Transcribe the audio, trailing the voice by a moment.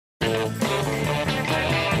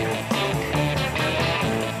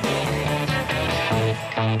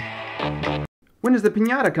When is the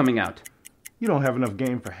piñata coming out? You don't have enough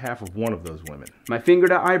game for half of one of those women. My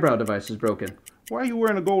finger-to-eyebrow device is broken. Why are you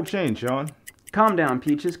wearing a gold chain, Sean? Calm down,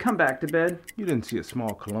 Peaches. Come back to bed. You didn't see a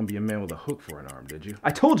small Colombian man with a hook for an arm, did you? I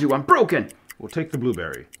told you I'm broken! We'll take the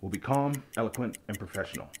blueberry. We'll be calm, eloquent, and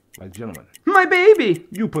professional. Like gentlemen. My baby!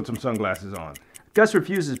 You put some sunglasses on. Gus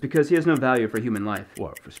refuses because he has no value for human life.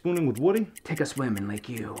 What, for spooning with Woody? Take a swim in Lake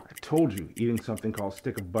U. I told you, eating something called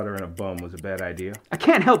stick of butter in a bum was a bad idea. I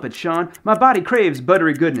can't help it, Sean. My body craves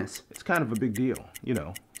buttery goodness. It's kind of a big deal. You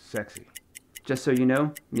know, sexy. Just so you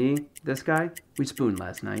know, me, this guy, we spooned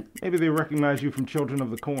last night. Maybe they recognize you from Children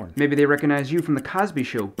of the Corn. Maybe they recognize you from The Cosby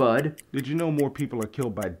Show, bud. Did you know more people are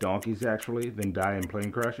killed by donkeys, actually, than die in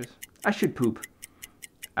plane crashes? I should poop.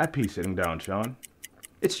 I pee sitting down, Sean.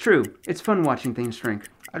 It's true. It's fun watching things shrink.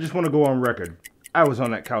 I just want to go on record. I was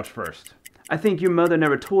on that couch first. I think your mother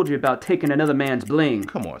never told you about taking another man's bling.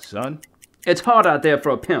 Come on, son. It's hard out there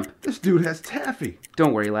for a pimp. This dude has taffy.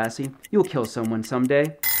 Don't worry, lassie. You'll kill someone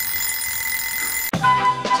someday.